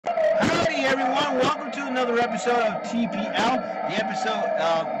everyone, welcome to another episode of TPL. The episode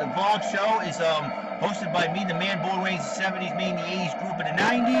of the vlog show is hosted by me, the man born raised in the 70s, me in the 80s, group in the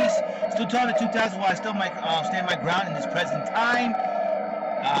 90s. Still talking to 2000 while I still stand my ground in this present time.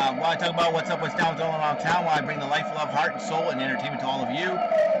 While I talk about what's up, what's down, what's all around town, while I bring the life, love, heart, and soul, and entertainment to all of you.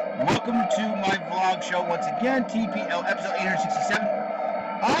 Welcome to my vlog show once again, TPL episode 867.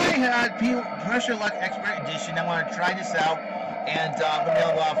 I had Pressure Luck Expert Edition. I want to try this out. And I'm going to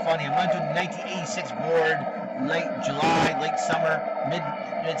have a lot of fun here. I'm going to do the 1986 board, late July, late summer,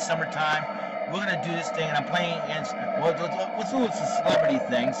 mid-summer time. We're going to do this thing, and I'm playing against, well, let's do a celebrity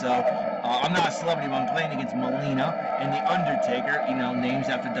thing. So, I'm not a celebrity, but I'm playing against Melina and The Undertaker, you know, names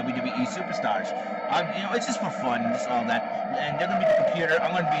after WWE superstars. You know, it's just for fun and just all that. And they're going to be the computer,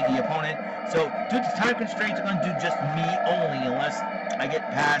 I'm going to be the opponent. So, due to time constraints, I'm going to do just me only, unless I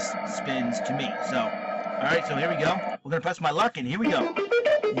get past spins to me. So, alright, so here we go. We're going to press my luck, and here we go.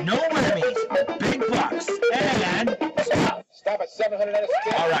 No whammies, big bucks, and stop. Stop at $700 a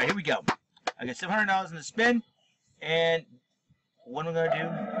spin. Alright, here we go. I got $700 in the spin, and what am I going to do?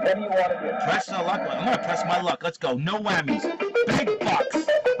 What do you want to do? Press the luck. I'm going to press my luck. Let's go. No whammies, big bucks,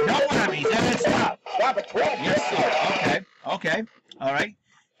 no whammies, and stop. Stop at 12. Yes, sir. Okay. Alright.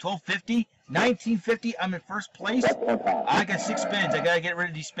 1250, 1950, I'm in first place. I got 6 spins. I got to get rid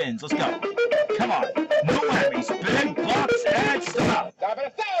of these spins. Let's go. Come on. No whammies. Big bucks and stop. Stop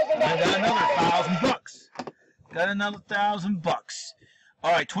at $1,000. I got another $1,000. Got another $1,000.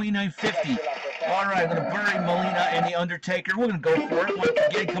 Alright, 2950. Alright, I'm going to bury Melina and The Undertaker. We're going to go for it once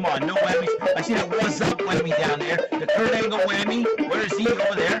again. Come on. No whammies. I see that what's up whammy down there. The Kurt Angle whammy. Where is he?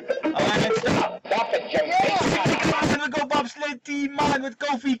 Over there. And stop. Stop it, Jimmy. I'm gonna go bobsled team, man, with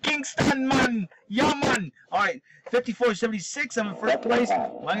Kofi Kingston, man. Yeah, man. Alright, 54.76. I'm in first place.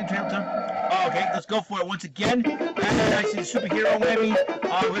 Wagon trail turn. Oh, okay, let's go for it once again. And I see the superhero whammy.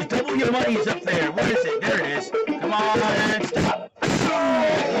 There's double your money's up there. Where is it? There it is. Come on, and stop.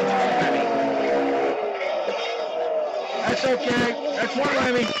 That's okay. That's one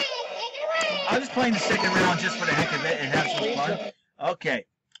whammy. I'm just playing the second round just for the heck of it and have some fun. Okay.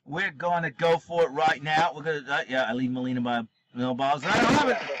 We're going to go for it right now. We're going to, yeah, I leave Melina by no balls. I don't have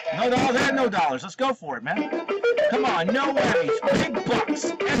it. No dollars and no dollars. Let's go for it, man. Come on, no whammies. Big bucks.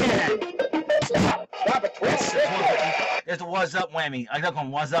 And stop. Stop at 12. There's the was up whammy. I don't call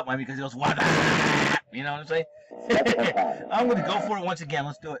him was up whammy because he goes, what? You know what I'm saying? I'm going to go for it once again.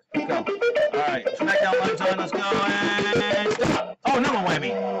 Let's do it. Let's go. All right. Smackdown lights on. Let's go. And stop. Oh, another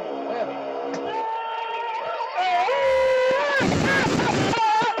whammy.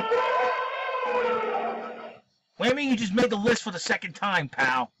 Whammy, you just made the list for the second time,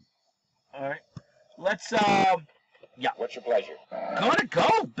 pal. Alright. Let's, yeah. What's your pleasure? Gotta go,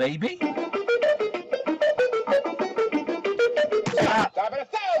 baby. Stop. Stop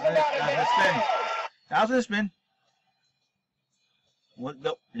at $1,000. $1,000 to spin. What?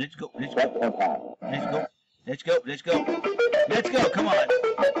 Go. Let's go. Let's go. Let's go. Let's go. Let's go. Let's go. Come on.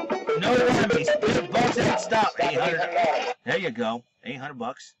 No whammies. Big bucks and stop. 800. There you go. 800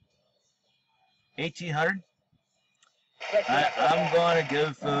 bucks. 1800. I'm going to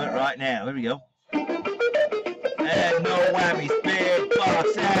go for it right now. Here we go. And no whammies. Big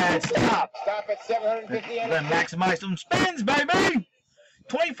bucks and stop. Stop at $750. We're going to maximize some spins, baby.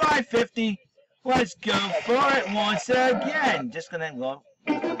 2550. Let's go for it once again. Just going to go.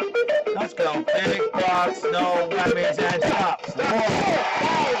 Let's go. Big bucks, no whammies, and stop.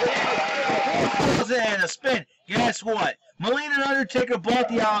 And a spin. Guess what? Melina and Undertaker both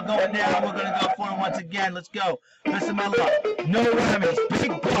the all going down. We're going to go for it once again. Let's go. Listen to my luck. No whammies. Big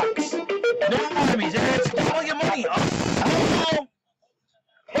bucks. No whammies. And it's double your money. Oh.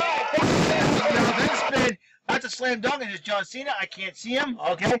 Spin. That's a slam dunk. And it's John Cena. I can't see him.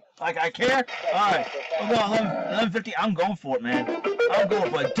 Okay. Like I care. All right. We'll go 1150. I'm going for it, man. I'm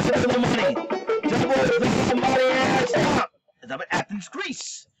going for it. Double the money. Double the money. And stop. It's up at Athens,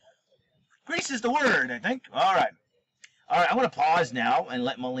 Greece. Greece is the word, I think. All right. All right, I'm going to pause now and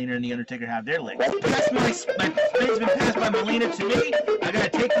let Melina and The Undertaker have their licks. My spin's been passed by Melina to me. I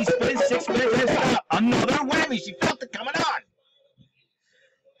got to take these spins, 6 minutes, and stop. Another whammy. She felt it coming on.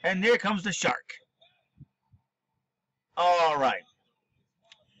 And there comes the shark. All right.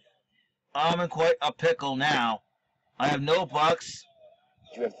 I'm in quite a pickle now. I have no bucks.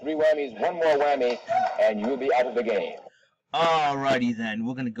 You have 3 whammies, 1 more whammy, and you'll be out of the game. Alrighty then.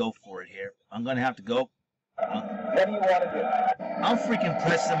 We're going to go for it here. I'm going to have to go. What do you want to do? I'm freaking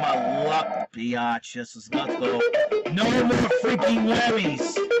pressing my luck, biatches. Let's go. No more freaking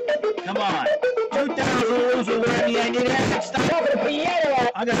whammies. Come on. 2,000 rules with whammy. I need it. Stop.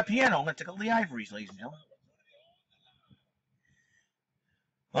 I got a piano. I'm going to tickle the ivories, ladies and gentlemen.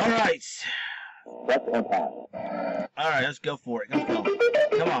 All right. That's impact. All right, let's go for it. Let's go.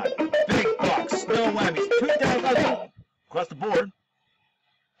 Come on. Big bucks. No whammies. $2,000 across the board.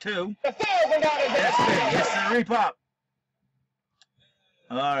 2. $1,000. That's big. Yes, sir. Repop.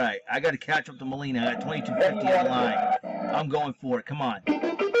 All right, I got to catch up to Molina. I got $22.50 on the line. I'm going for it. Come on.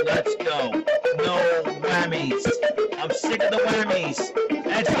 Let's go. No whammies. I'm sick of the whammies.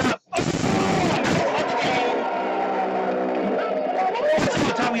 And stop. That's all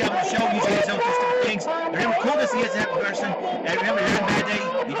the time we have on the show. Usually it's those things. Remember, cool to see us in person. And remember, you're having a bad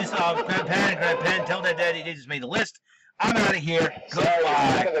day. You just grab a pen. Tell that daddy they just made the list. I'm out of here. Sorry,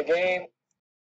 Goodbye. out of the game.